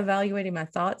I evaluated my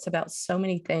thoughts about so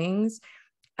many things,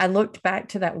 I looked back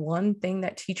to that one thing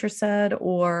that teacher said,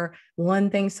 or one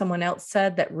thing someone else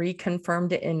said that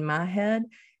reconfirmed it in my head.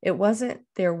 It wasn't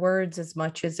their words as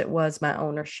much as it was my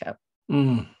ownership.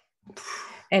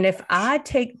 And if I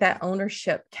take that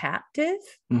ownership captive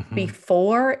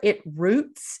before it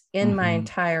roots in my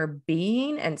entire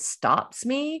being and stops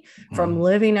me from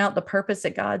living out the purpose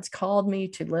that God's called me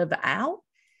to live out,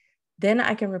 then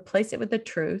I can replace it with the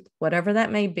truth, whatever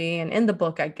that may be. And in the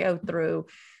book, I go through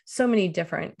so many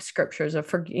different scriptures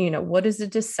of, what is the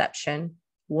deception?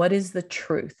 What is the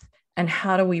truth? And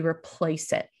how do we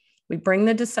replace it? We bring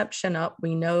the deception up.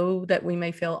 We know that we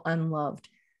may feel unloved.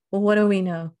 Well, what do we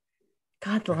know?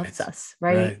 God loves us,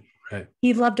 right?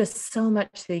 He loved us so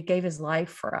much that he gave his life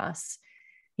for us.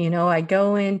 I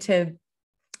go into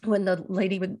when the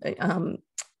lady with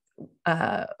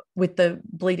the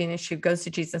bleeding issue goes to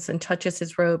Jesus and touches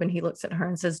his robe, and he looks at her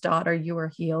and says, daughter, you are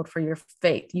healed for your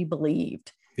faith. You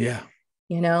believed.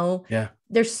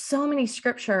 There's so many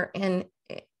scripture in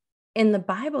the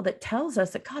Bible that tells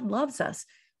us that God loves us.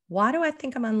 Why do I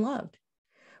think I'm unloved?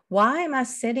 Why am I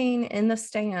sitting in the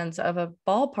stands of a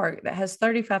ballpark that has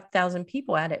 35,000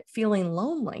 people at it feeling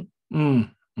lonely?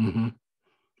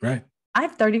 Right. I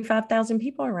have 35,000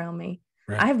 people around me.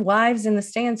 I have wives in the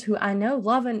stands who I know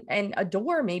love and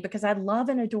adore me because I love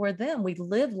and adore them. We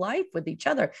live life with each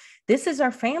other. This is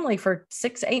our family for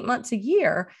 6-8 months a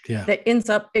year that ends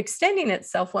up extending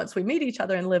itself once we meet each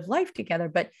other and live life together.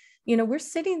 But, we're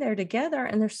sitting there together,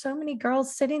 and there's so many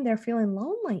girls sitting there feeling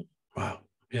lonely. Wow.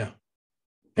 Yeah.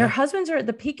 Their husbands are at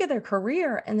the peak of their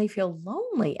career and they feel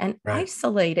lonely and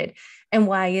isolated. And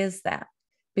why is that?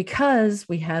 Because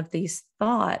we have these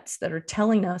thoughts that are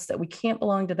telling us that we can't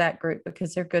belong to that group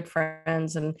because they're good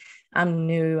friends and I'm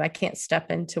new. I can't step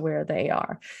into where they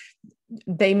are.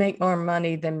 They make more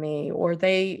money than me, or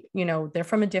they're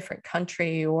from a different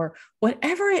country, or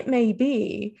whatever it may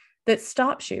be that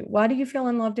stops you. Why do you feel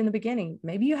unloved in the beginning?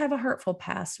 Maybe you have a hurtful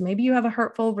past. Maybe you have a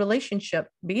hurtful relationship,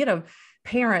 be it a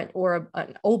parent or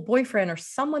an old boyfriend or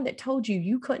someone that told you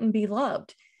you couldn't be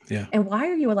loved. And why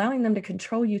are you allowing them to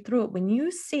control you through it when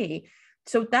you see?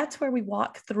 So that's where we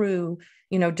walk through,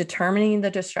 determining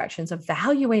the distractions,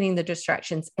 evaluating the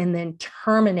distractions, and then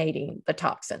terminating the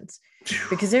toxins.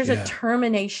 Because there's a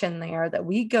termination there that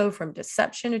we go from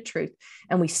deception to truth,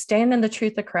 and we stand in the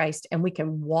truth of Christ, and we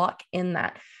can walk in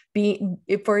that.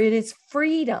 For it is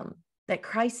freedom that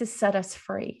Christ has set us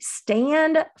free.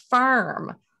 Stand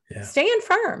firm. Stand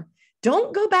firm.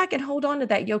 Don't go back and hold on to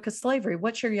that yoke of slavery.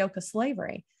 What's your yoke of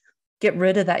slavery? Get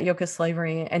rid of that yoke of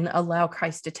slavery and allow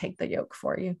Christ to take the yoke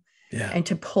for you and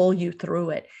to pull you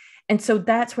through it. And so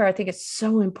that's where I think it's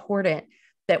so important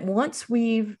that once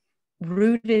we've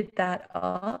rooted that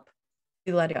up,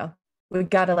 we let it go. We've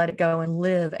got to let it go and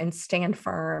live and stand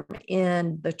firm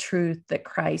in the truth that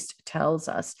Christ tells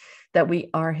us, that we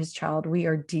are his child. We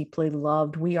are deeply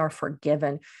loved. We are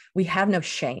forgiven. We have no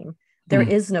shame. There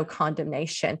is no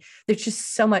condemnation. There's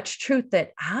just so much truth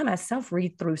that I myself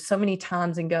read through so many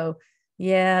times and go,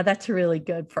 yeah, that's really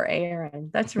good for Aaron.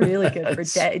 That's really good for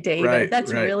David.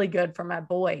 That's really good for my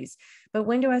boys. But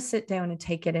when do I sit down and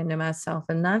take it into myself?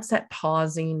 And that's that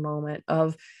pausing moment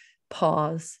of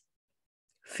pause.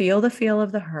 Feel the feel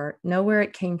of the hurt, know where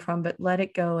it came from, but let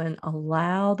it go and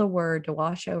allow the word to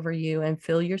wash over you and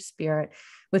fill your spirit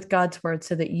with God's word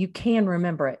so that you can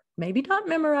remember it. Maybe not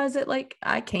memorize it like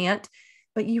I can't,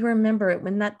 but you remember it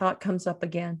when that thought comes up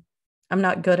again. I'm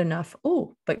not good enough.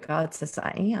 Oh, but God says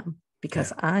I am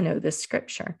because I know this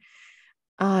scripture.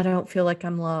 Oh, I don't feel like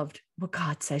I'm loved. Well,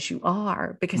 God says you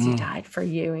are because he died for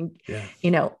you.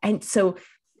 And, and so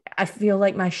I feel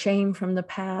like my shame from the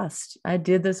past. I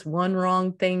did this one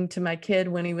wrong thing to my kid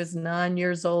when he was 9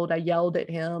 years old. I yelled at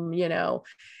him,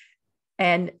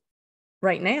 and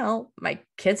right now, my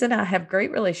kids and I have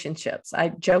great relationships. I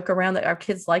joke around that our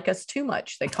kids like us too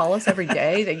much. They call us every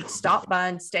day. They stop by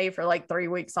and stay for like 3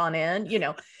 weeks on end,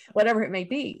 whatever it may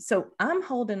be. So I'm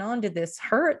holding on to this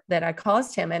hurt that I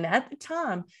caused him. And at the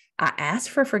time, I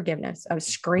asked for forgiveness. I was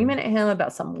screaming at him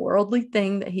about some worldly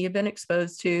thing that he had been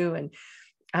exposed to. And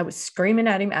I was screaming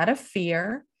at him out of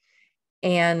fear.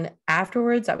 And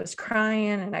afterwards, I was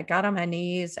crying and I got on my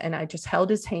knees and I just held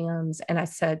his hands and I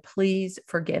said, please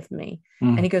forgive me.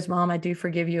 And he goes, Mom, I do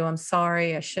forgive you. I'm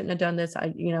sorry. I shouldn't have done this.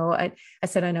 I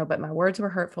said, I know, but my words were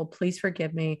hurtful. Please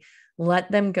forgive me.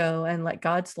 Let them go and let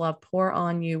God's love pour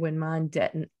on you when mine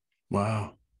didn't.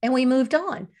 Wow. And we moved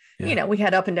on. Yeah. We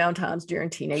had up and down times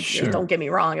during teenage years. Don't get me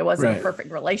wrong. It wasn't a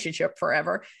perfect relationship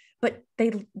forever, but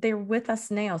they're with us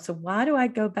now. So why do I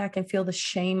go back and feel the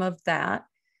shame of that?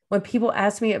 When people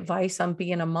ask me advice on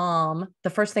being a mom, the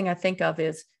first thing I think of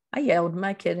is I yelled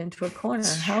my kid into a corner.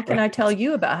 How can I tell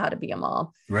you about how to be a mom?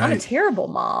 Right. I'm a terrible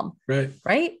mom. Right.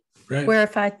 Where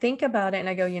if I think about it and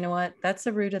I go, you know what, that's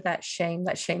the root of that shame.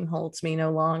 That shame holds me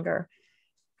no longer.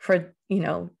 For,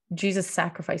 Jesus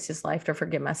sacrificed his life to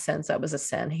forgive my sins. That was a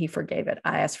sin. He forgave it.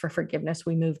 I asked for forgiveness.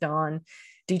 We moved on.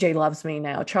 DJ loves me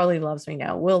now. Charlie loves me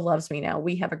now. Will loves me now.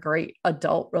 We have a great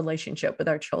adult relationship with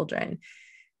our children.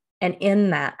 And in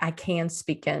that, I can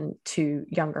speak into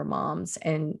younger moms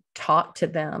and talk to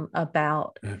them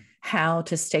about how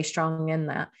to stay strong in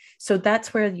that. So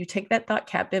that's where you take that thought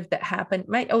captive that happened.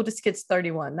 My oldest kid's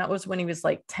 31. That was when he was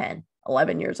like 10,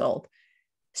 11 years old.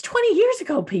 It's 20 years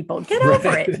ago, people. Get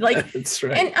over it. That's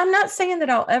right. And I'm not saying that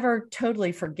I'll ever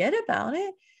totally forget about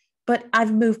it, but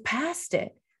I've moved past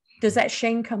it. Does that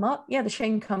shame come up? Yeah, the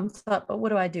shame comes up. But what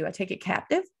do? I take it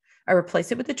captive. I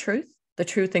replace it with the truth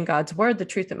in God's word, the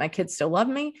truth that my kids still love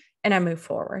me, and I move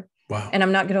forward. Wow. And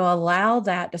I'm not going to allow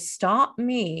that to stop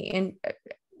me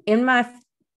in my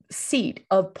seat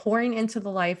of pouring into the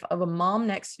life of a mom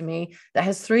next to me that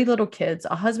has 3 little kids,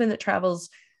 a husband that travels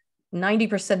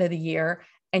 90% of the year,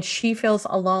 and she feels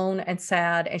alone and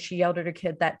sad, and she yelled at her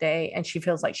kid that day, and she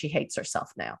feels like she hates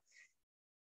herself now.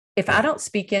 If I don't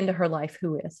speak into her life,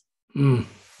 who is?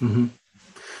 Mm-hmm.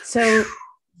 So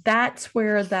that's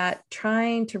where that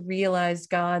trying to realize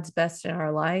God's best in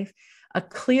our life, a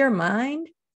clear mind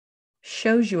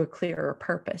shows you a clearer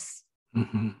purpose.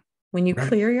 Mm-hmm. When you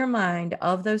clear your mind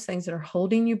of those things that are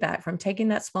holding you back from taking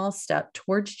that small step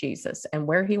towards Jesus and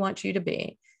where he wants you to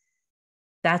be,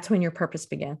 that's when your purpose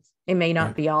begins. It may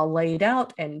not be all laid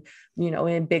out and,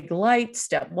 in big lights,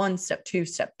 step 1, step 2,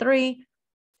 step 3,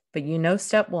 but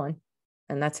step 1,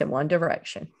 and that's in one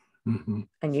direction. Mm-hmm.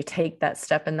 And you take that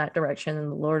step in that direction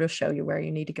and the Lord will show you where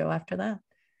you need to go after that.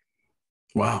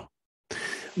 Wow.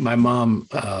 My mom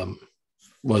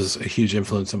was a huge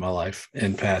influence in my life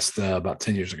and passed about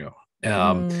 10 years ago.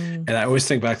 And I always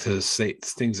think back to the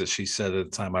things that she said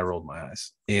at the time I rolled my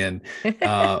eyes. And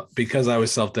because I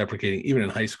was self-deprecating, even in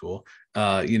high school,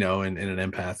 and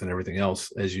an empath and everything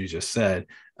else, as you just said,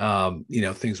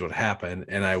 things would happen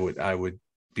and I would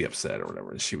be upset or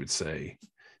whatever. And she would say,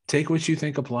 take what you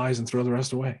think applies and throw the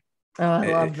rest away. Oh, I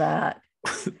love that.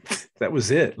 That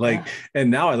was it.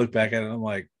 And now I look back at it and I'm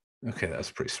like, okay,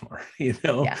 that's pretty smart,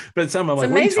 but some I'm like,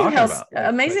 what are you talking about?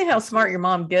 Amazing how smart your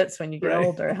mom gets when you get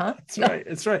older, huh? That's right.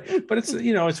 It's right. But it's,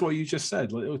 it's what you just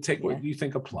said. Take what you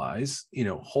think applies,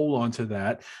 hold on to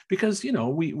that because,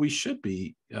 we should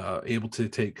be able to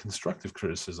take constructive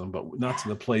criticism, but not to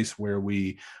the place where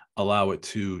we allow it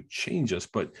to change us.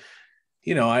 But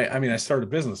I started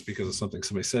a business because of something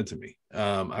somebody said to me.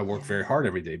 I work very hard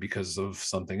every day because of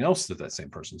something else that same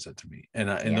person said to me.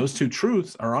 And those two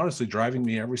truths are honestly driving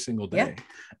me every single day.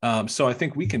 So I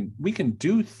think we can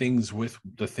do things with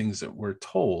the things that we're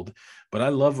told, but I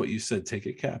love what you said, take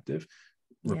it captive,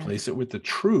 replace it with the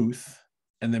truth,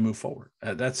 and then move forward.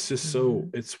 That's just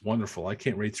it's wonderful. I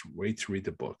can't wait to read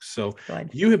the book. So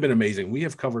you have been amazing. We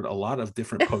have covered a lot of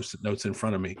different Post-it notes in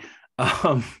front of me.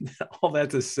 All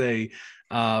that to say,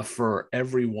 for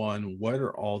everyone, what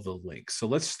are all the links? So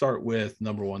let's start with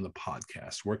number 1, the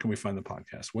podcast. Where can we find the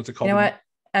podcast? What's it called? You know what?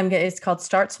 It's called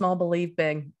Start Small, Believe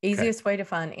Big. Easiest way to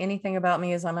find anything about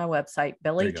me is on my website,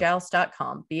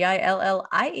 billiejauss.com,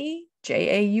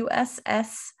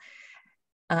 BILLIEJAUSS.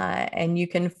 And you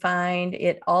can find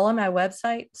it all on my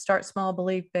website, Start Small,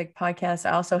 Believe Big podcast.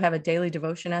 I also have a daily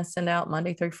devotion I send out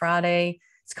Monday through Friday.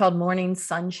 It's called Morning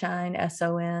Sunshine,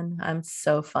 SON. I'm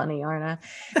so funny, aren't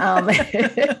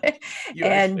I? You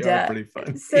actually are pretty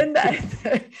funny. Send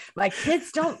that. My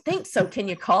kids don't think so. Can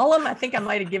you call them? I think I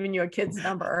might have given you a kid's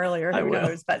number earlier. Who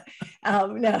knows? But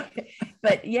no.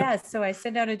 But yeah, so I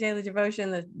send out a daily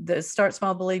devotion, the Start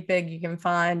Small, Believe Big. You can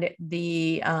find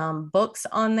the books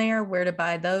on there, where to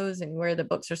buy those and where the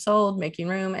books are sold, Making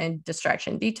Room and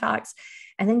Distraction Detox.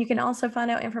 And then you can also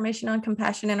find out information on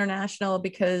Compassion International,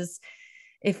 because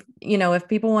if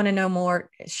people want to know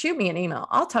more, shoot me an email.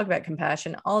 I'll talk about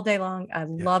Compassion all day long. I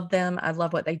love them. I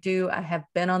love what they do. I have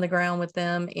been on the ground with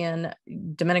them in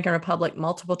Dominican Republic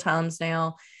multiple times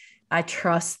now. I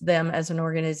trust them as an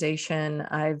organization.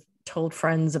 I've told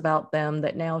friends about them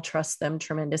that now trust them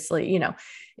tremendously.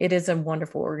 It is a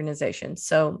wonderful organization.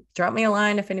 So drop me a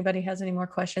line if anybody has any more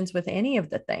questions with any of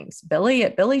the things. Billie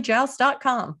at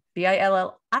billiejauss.com.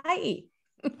 BILLIE.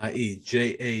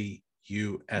 IEJAUSS.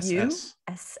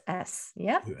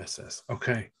 Yep. USS.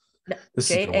 Okay. This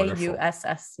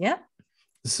JAUSS. Yep.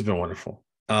 This has been wonderful.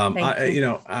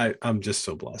 I'm just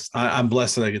so blessed. I'm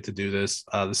blessed that I get to do this.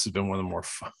 This has been one of the more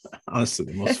fun, honestly,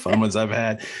 the most fun ones I've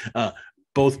had,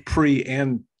 both pre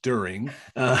and during.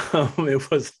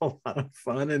 It was a lot of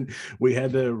fun, and we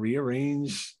had to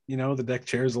rearrange, the deck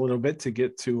chairs a little bit to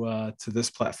get to this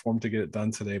platform to get it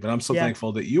done today. But I'm so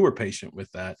thankful that you were patient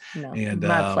with that. No, and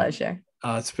my pleasure.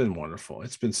 It's been wonderful.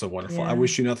 It's been so wonderful. Yeah. I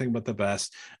wish you nothing but the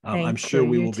best. I'm sure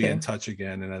we will be in touch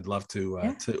again, and I'd love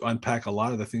to unpack a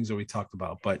lot of the things that we talked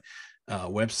about. But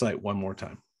website one more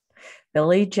time.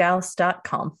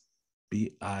 BillieJauss.com.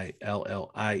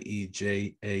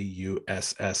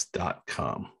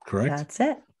 BillieJauss.com. Correct? That's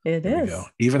it. It is. Go.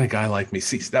 Even a guy like me.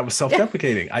 See, that was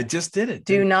self-deprecating. I just did it.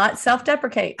 Do not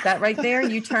self-deprecate. That right there,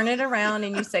 you turn it around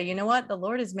and you say, you know what? The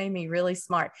Lord has made me really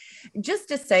smart. Just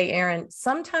to say, Aaron,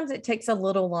 sometimes it takes a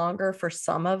little longer for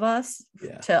some of us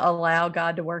to allow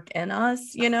God to work in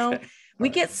us. Okay. We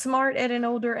get smart at an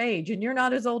older age, and you're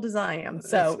not as old as I am.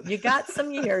 So you got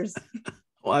some years.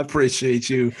 Well, I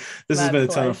appreciate you. This has been a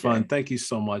ton of fun. Thank you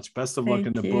so much. Best of luck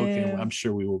in the book, and I'm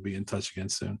sure we will be in touch again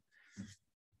soon.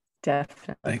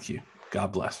 Definitely. Thank you.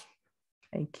 God bless.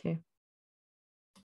 Thank you.